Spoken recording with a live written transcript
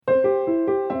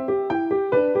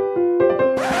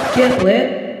Get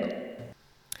lit.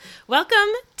 Welcome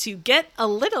to Get a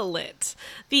Little Lit,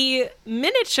 the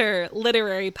miniature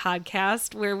literary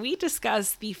podcast where we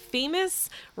discuss the famous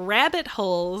rabbit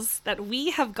holes that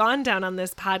we have gone down on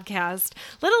this podcast,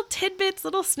 little tidbits,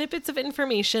 little snippets of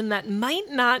information that might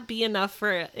not be enough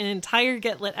for an entire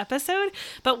Get Lit episode,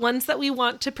 but ones that we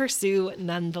want to pursue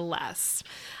nonetheless.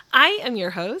 I am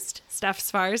your host, Steph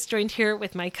Svars, joined here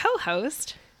with my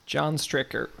co-host, John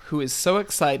Stricker, who is so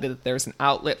excited that there's an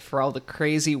outlet for all the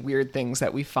crazy, weird things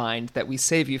that we find that we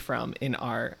save you from in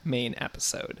our main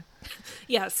episode.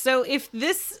 Yeah, so if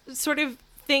this sort of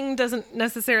thing doesn't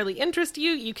necessarily interest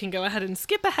you, you can go ahead and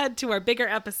skip ahead to our bigger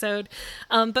episode.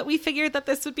 But we figured that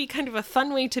this would be kind of a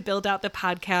fun way to build out the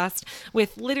podcast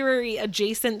with literary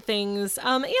adjacent things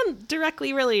and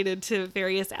directly related to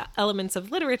various elements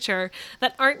of literature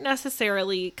that aren't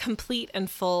necessarily complete and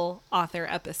full author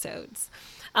episodes.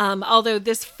 Although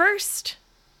this first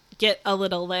Get a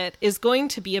Little Lit is going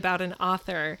to be about an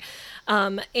author.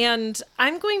 And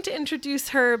I'm going to introduce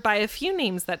her by a few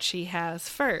names that she has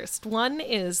first. One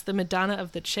is the Madonna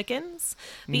of the Chickens.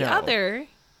 The other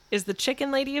is the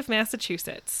Chicken Lady of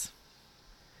Massachusetts.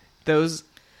 Those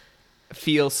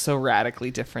feel so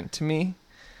radically different to me.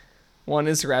 One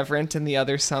is reverent and the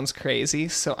other sounds crazy.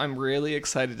 So I'm really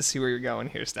excited to see where you're going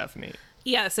here, Stephanie.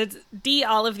 Yes, it's D,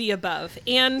 all of the above.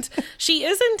 And she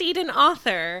is indeed an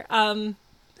author.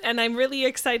 And I'm really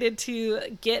excited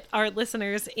to get our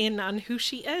listeners in on who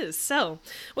she is. So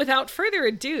without further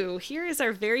ado, here is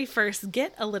our very first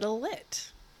Get a Little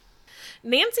Lit.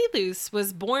 Nancy Luce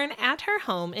was born at her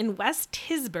home in West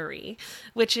Tisbury,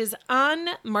 which is on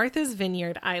Martha's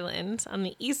Vineyard Island on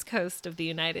the east coast of the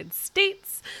United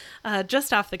States,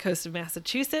 just off the coast of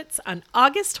Massachusetts, on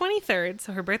August 23rd,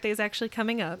 so her birthday is actually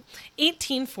coming up,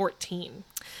 1814.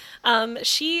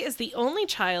 She is the only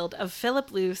child of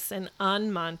Philip Luce and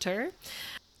Anne Monter.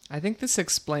 I think this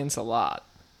explains a lot.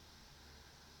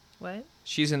 What?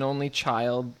 She's an only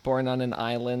child born on an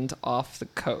island off the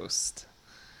coast.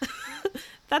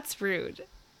 That's rude.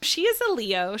 She is a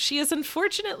Leo. She is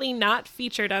unfortunately not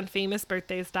featured on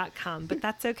famousbirthdays.com, but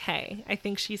that's okay. I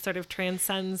think she sort of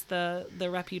transcends the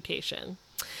reputation.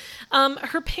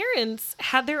 Her parents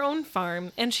had their own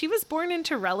farm, and she was born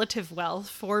into relative wealth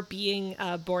for being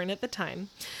born at the time.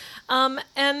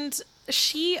 And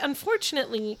she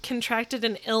unfortunately contracted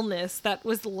an illness that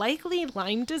was likely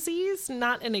Lyme disease,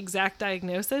 not an exact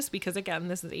diagnosis, because again,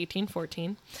 this is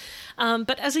 1814.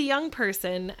 But as a young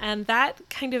person, and that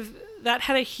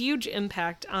had a huge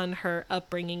impact on her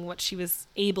upbringing, what she was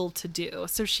able to do.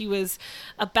 So she was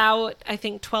about, I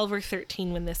think, 12 or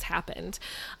 13 when this happened.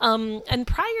 And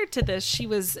prior to this, she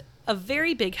was a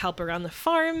very big helper on the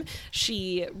farm.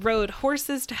 She rode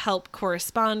horses to help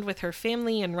correspond with her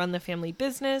family and run the family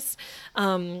business.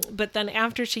 But then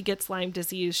after she gets Lyme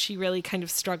disease, she really kind of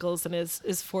struggles and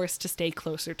is forced to stay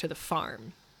closer to the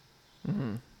farm.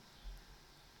 Mm-hmm.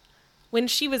 When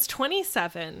she was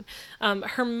 27,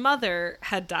 her mother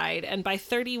had died, and by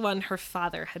 31, her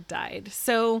father had died.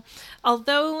 So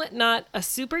although not a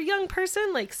super young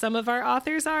person like some of our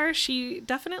authors are, she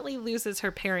definitely loses her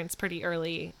parents pretty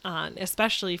early on,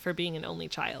 especially for being an only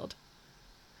child.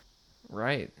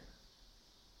 Right.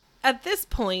 At this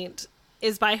point,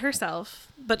 is by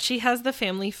herself, but she has the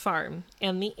family farm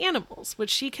and the animals, which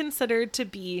she considered to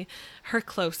be her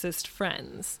closest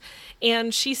friends.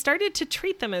 And she started to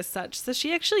treat them as such. So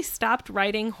she actually stopped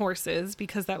riding horses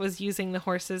because that was using the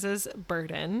horses as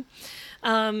burden.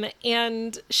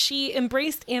 And she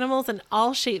embraced animals in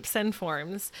all shapes and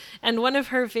forms. And one of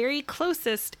her very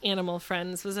closest animal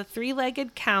friends was a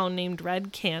 3-legged cow named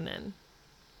Red Cannon.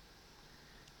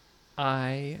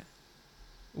 I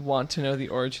want to know the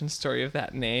origin story of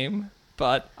that name,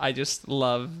 but I just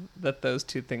love that those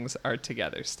two things are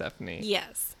together, Stephanie.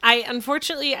 Yes.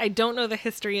 Unfortunately, I don't know the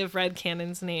history of Red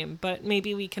Cannon's name, but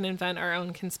maybe we can invent our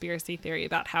own conspiracy theory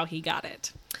about how he got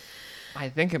it. I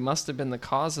think it must have been the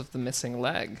cause of the missing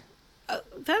leg.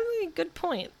 That's a good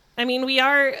point. I mean, we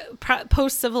are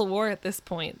post-Civil War at this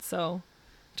point, so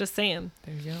just saying.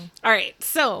 There you go. All right,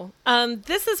 so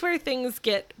this is where things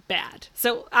get bad.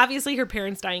 So obviously her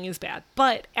parents dying is bad,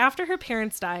 but after her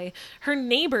parents die, her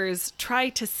neighbors try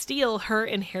to steal her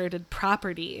inherited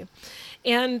property.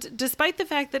 And despite the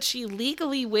fact that she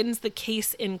legally wins the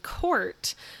case in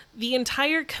court, the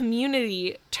entire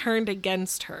community turned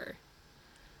against her.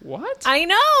 What? I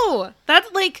know!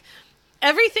 That's like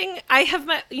everything I have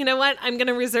you know what? I'm going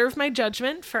to reserve my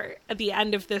judgment for at the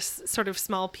end of this sort of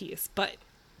small piece, but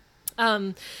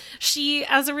She,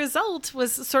 as a result,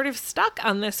 was sort of stuck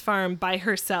on this farm by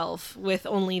herself with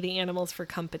only the animals for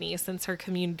company, since her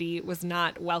community was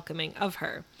not welcoming of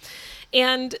her.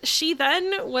 And she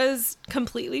then was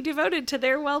completely devoted to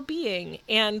their well-being.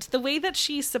 And the way that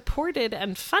she supported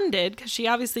and funded, because she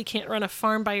obviously can't run a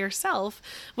farm by herself,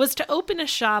 was to open a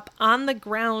shop on the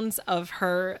grounds of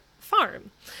her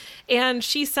farm. And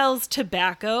she sells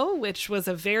tobacco, which was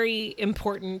a very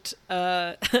important,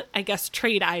 I guess,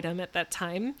 trade item at that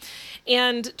time,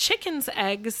 and chickens'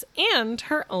 eggs, and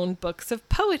her own books of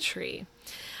poetry.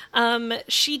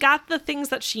 She got the things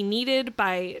that she needed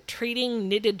by trading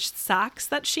knitted socks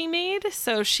that she made.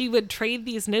 So she would trade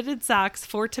these knitted socks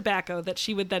for tobacco that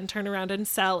she would then turn around and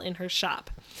sell in her shop.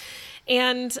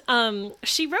 And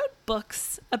she wrote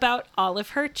books about all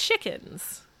of her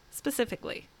chickens,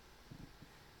 specifically.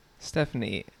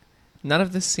 Stephanie, none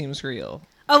of this seems real.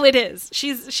 Oh, it is. She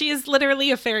is literally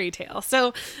a fairy tale.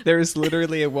 So There is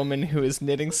literally a woman who is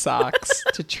knitting socks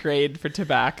to trade for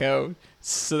tobacco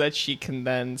so that she can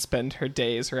then spend her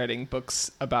days writing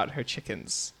books about her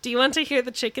chickens. do you want to hear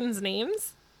the chickens'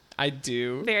 names? I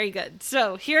do. Very good.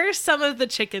 So here are some of the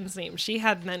chickens' names. She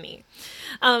had many.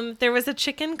 There was a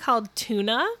chicken called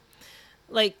Tuna,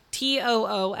 like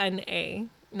Toona,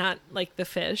 not like the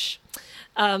fish.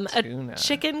 Tuna. A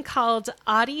chicken called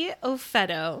Audie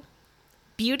Ofeto,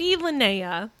 Beauty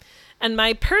Linnea, and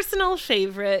my personal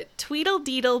favorite,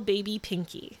 Tweedledeedle Baby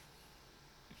Pinky.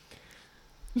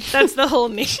 That's the whole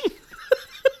name.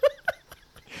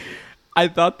 I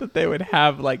thought that they would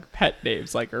have like pet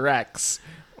names like Rex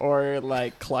or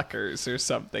like Cluckers or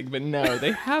something, but no,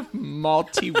 they have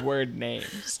multi-word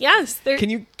names. Yes, they're Can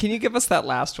you give us that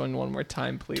last one more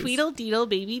time, please? Tweedledeedle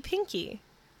Baby Pinky.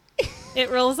 It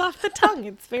rolls off the tongue.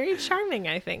 It's very charming,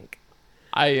 I think.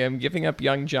 I am giving up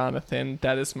young Jonathan.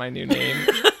 That is my new name.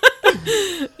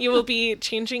 You will be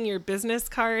changing your business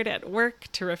card at work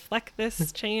to reflect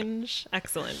this change.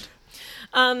 Excellent.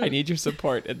 I need your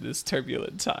support in this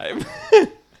turbulent time.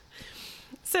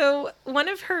 So one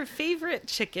of her favorite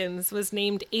chickens was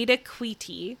named Ada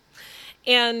Queety,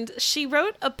 and she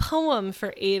wrote a poem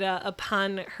for Ada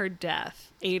upon her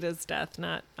death. Ada's death,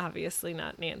 obviously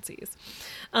not Nancy's.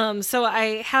 So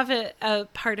I have a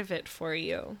part of it for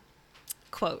you.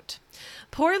 Quote,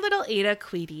 "Poor little Ada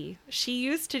Queety, she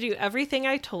used to do everything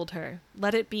I told her,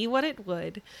 let it be what it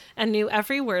would, and knew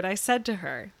every word I said to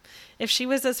her. If she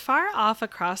was as far off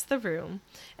across the room,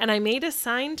 and I made a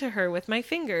sign to her with my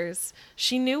fingers,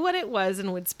 she knew what it was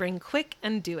and would spring quick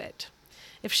and do it.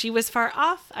 If she was far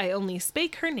off, I only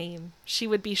spake her name. She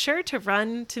would be sure to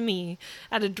run to me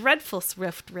at a dreadful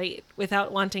swift rate,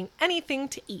 without wanting anything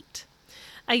to eat.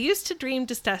 I used to dream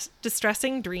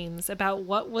distressing dreams about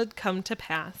what would come to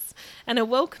pass, and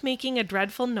awoke making a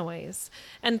dreadful noise,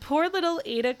 and poor little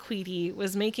Ada Queety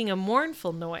was making a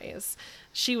mournful noise.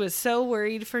 She was so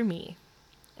worried for me."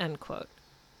 End quote.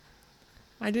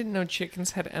 I didn't know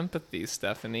chickens had empathy,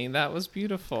 Stephanie. That was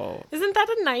beautiful. Isn't that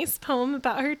a nice poem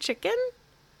about her chicken?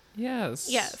 Yes.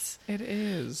 Yes. It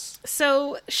is.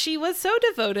 So she was so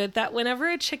devoted that whenever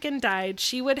a chicken died,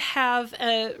 she would have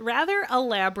a rather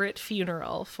elaborate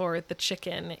funeral for the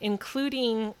chicken,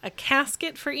 including a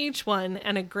casket for each one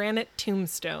and a granite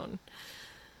tombstone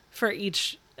for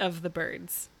each of the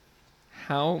birds.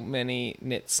 How many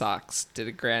knit socks did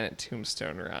a granite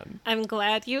tombstone run? I'm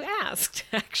glad you asked,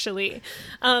 actually.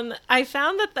 I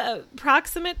found that the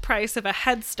approximate price of a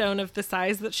headstone of the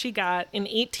size that she got in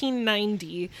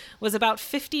 1890 was about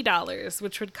 $50,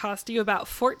 which would cost you about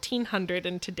 $1,400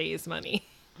 in today's money.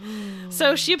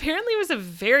 So she apparently was a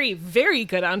very, very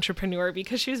good entrepreneur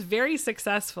because she was very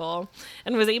successful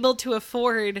and was able to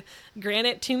afford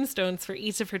granite tombstones for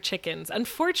each of her chickens.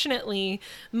 Unfortunately,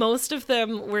 most of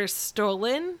them were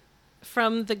stolen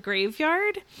from the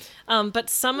graveyard, but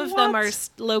some of them are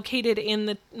located in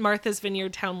the Martha's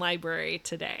Vineyard Town Library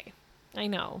today. I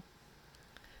know.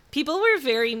 People were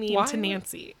very mean to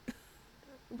Nancy.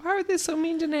 Why are they so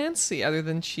mean to Nancy, other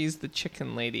than she's the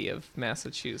chicken lady of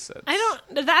Massachusetts?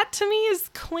 That to me is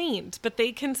quaint, but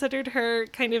they considered her,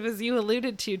 kind of as you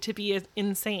alluded to be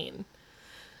insane.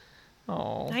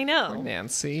 Oh, I know. Poor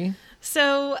Nancy.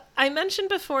 So I mentioned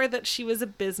before that she was a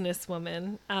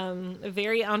businesswoman,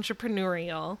 very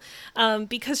entrepreneurial,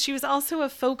 because she was also a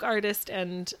folk artist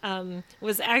and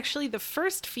was actually the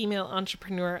first female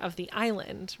entrepreneur of the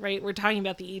island, right? We're talking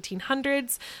about the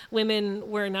 1800s. Women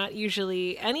were not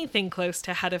usually anything close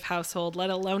to head of household,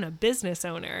 let alone a business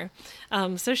owner.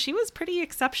 So she was pretty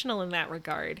exceptional in that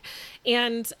regard.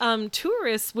 And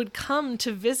tourists would come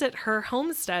to visit her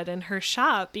homestead and her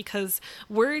shop because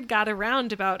word got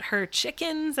around about her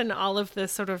chickens and all of the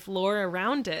sort of lore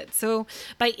around it. So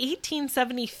by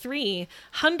 1873,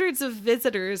 hundreds of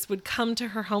visitors would come to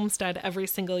her homestead every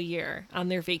single year on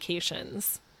their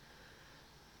vacations.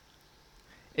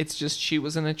 It's just she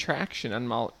was an attraction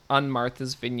on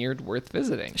Martha's Vineyard worth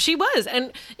visiting. She was.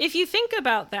 And if you think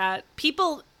about that,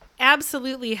 people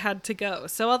absolutely had to go.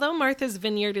 So although Martha's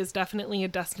Vineyard is definitely a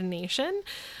destination,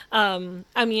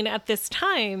 at this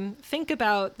time, think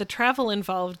about the travel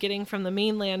involved getting from the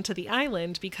mainland to the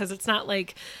island, because it's not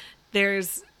like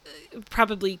there's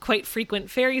probably quite frequent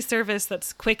ferry service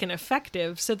that's quick and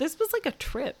effective. So this was like a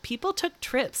trip. People took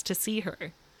trips to see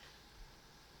her.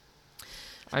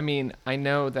 I mean, I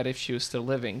know that if she was still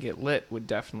living, Get Lit would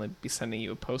definitely be sending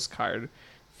you a postcard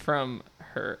from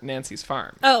her Nancy's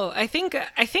farm. Oh, I think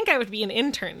I would be an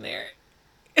intern there.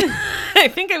 I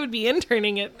think I would be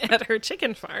interning at her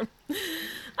chicken farm.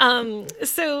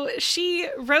 So she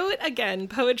wrote, again,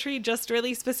 poetry just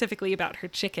really specifically about her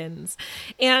chickens.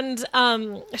 And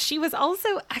she was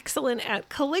also excellent at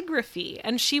calligraphy.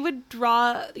 And she would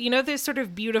draw, those sort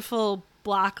of beautiful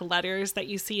block letters that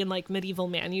you see in like medieval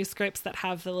manuscripts that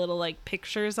have the little like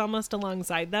pictures almost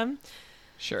alongside them.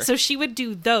 Sure. So she would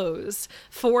do those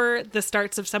for the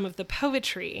starts of some of the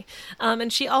poetry.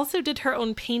 And she also did her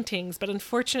own paintings, but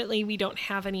unfortunately we don't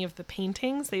have any of the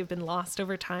paintings. They've been lost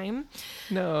over time.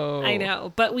 No. I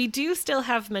know, but we do still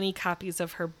have many copies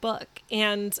of her book.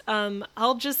 And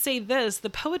I'll just say this, the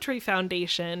Poetry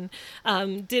Foundation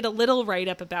did a little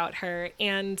write-up about her,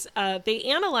 and they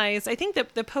analyzed, I think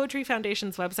that the Poetry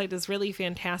Foundation's website is really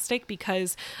fantastic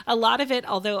because a lot of it,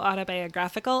 although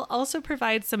autobiographical, also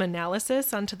provides some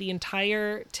analysis onto the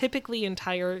typically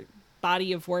entire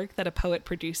body of work that a poet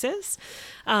produces,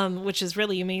 which is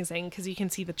really amazing because you can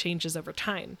see the changes over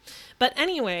time. But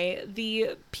anyway,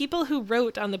 the people who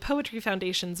wrote on the Poetry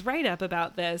Foundation's write-up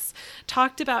about this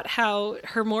talked about how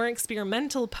her more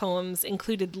experimental poems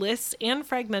included lists and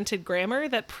fragmented grammar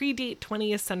that predate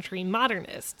 20th century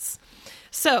modernists.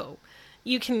 So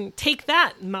you can take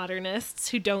that,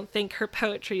 modernists who don't think her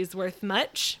poetry is worth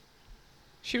much.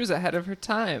 She was ahead of her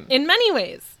time. In many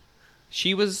ways.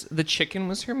 The chicken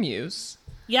was her muse.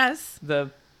 Yes.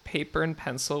 The paper and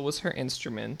pencil was her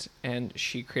instrument, and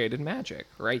she created magic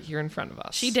right here in front of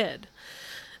us. She did.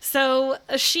 So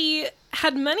she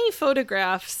had many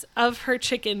photographs of her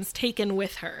chickens taken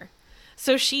with her.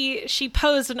 So she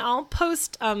posed, and I'll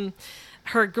post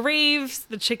her graves,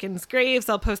 the chickens' graves.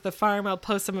 I'll post the farm. I'll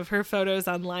post some of her photos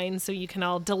online so you can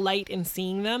all delight in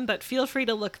seeing them, but feel free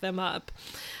to look them up.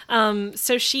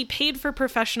 So she paid for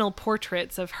professional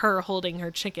portraits of her holding her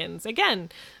chickens. Again,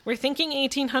 we're thinking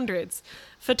 1800s.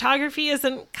 Photography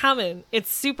isn't common. It's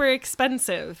super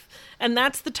expensive. And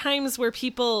that's the times where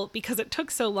people, because it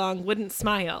took so long, wouldn't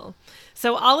smile.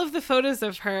 So all of the photos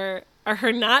of her are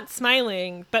her not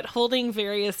smiling, but holding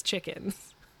various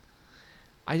chickens.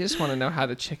 I just want to know how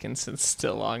the chicken sits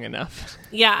still long enough.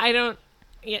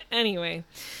 Anyway.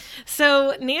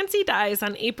 So Nancy dies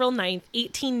on April 9th,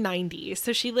 1890.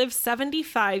 So she lived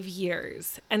 75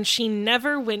 years, and she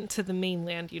never went to the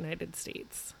mainland United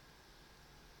States.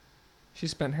 She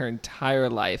spent her entire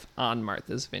life on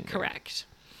Martha's Vineyard. Correct.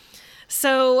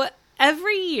 So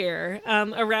every year,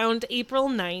 around April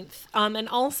 9th, and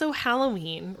also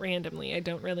Halloween, randomly,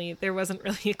 there wasn't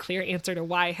really a clear answer to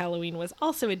why Halloween was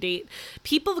also a date,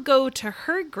 people go to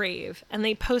her grave and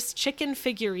they post chicken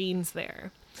figurines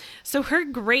there. So her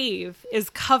grave is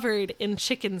covered in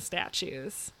chicken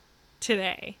statues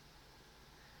today.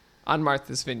 On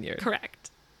Martha's Vineyard. Correct.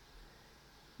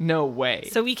 No way.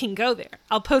 So we can go there.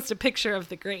 I'll post a picture of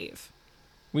the grave.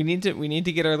 We need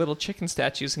to get our little chicken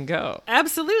statues and go.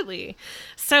 Absolutely.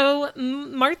 So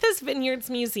Martha's Vineyards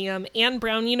Museum and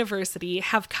Brown University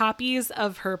have copies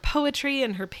of her poetry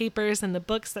and her papers and the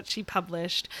books that she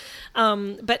published.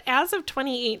 But as of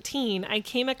 2018, I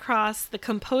came across the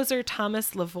composer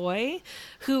Thomas Lavoie,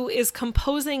 who is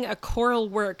composing a choral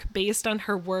work based on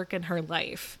her work and her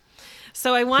life.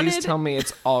 So Please tell me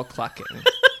it's all clucking.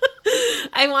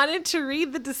 I wanted to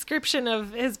read the description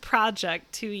of his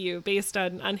project to you based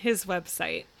on his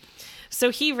website. So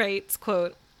he writes,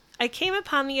 quote, I came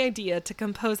upon the idea to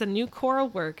compose a new choral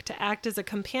work to act as a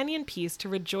companion piece to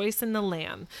Rejoice in the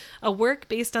Lamb, a work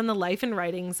based on the life and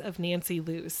writings of Nancy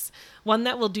Luce, one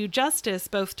that will do justice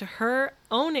both to her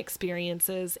own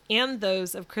experiences and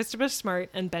those of Christopher Smart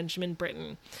and Benjamin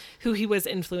Britten, who he was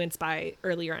influenced by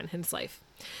earlier in his life.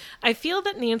 I feel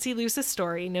that Nancy Luce's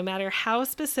story, no matter how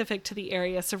specific to the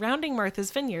area surrounding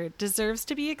Martha's Vineyard, deserves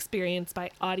to be experienced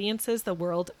by audiences the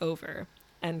world over.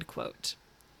 End quote.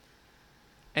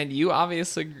 And you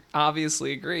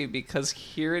obviously agree, because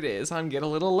here it is on Get a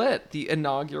Little Lit, the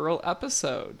inaugural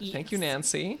episode. Yes. Thank you,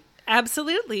 Nancy.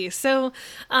 Absolutely. So,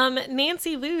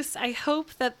 Nancy Luce, I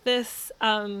hope that this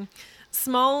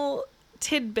small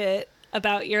tidbit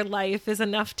about your life is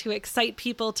enough to excite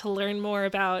people to learn more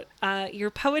about your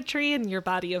poetry and your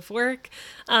body of work,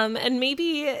 and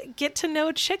maybe get to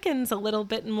know chickens a little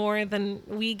bit more than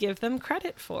we give them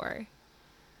credit for.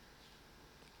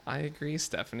 I agree,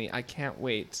 Stephanie. I can't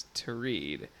wait to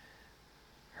read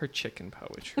her chicken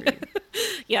poetry.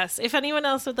 Yes, if anyone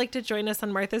else would like to join us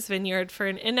on Martha's Vineyard for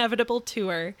an inevitable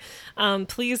tour,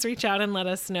 please reach out and let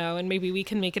us know, and maybe we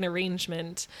can make an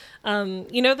arrangement.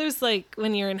 There's like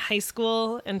when you're in high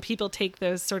school and people take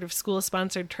those sort of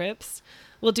school-sponsored trips.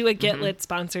 We'll do a Get Lit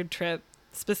sponsored trip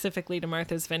specifically to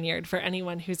Martha's Vineyard for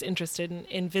anyone who's interested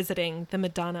in visiting the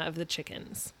Madonna of the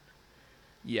Chickens.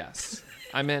 Yes,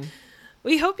 I'm in.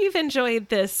 We hope you've enjoyed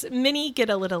this mini Get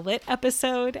a Little Lit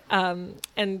episode,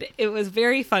 and it was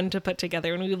very fun to put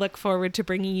together, and we look forward to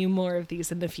bringing you more of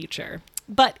these in the future.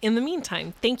 But in the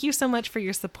meantime, thank you so much for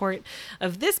your support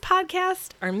of this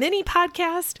podcast, our mini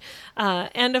podcast,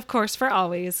 and of course, for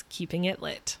always keeping it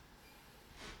lit.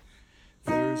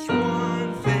 There's one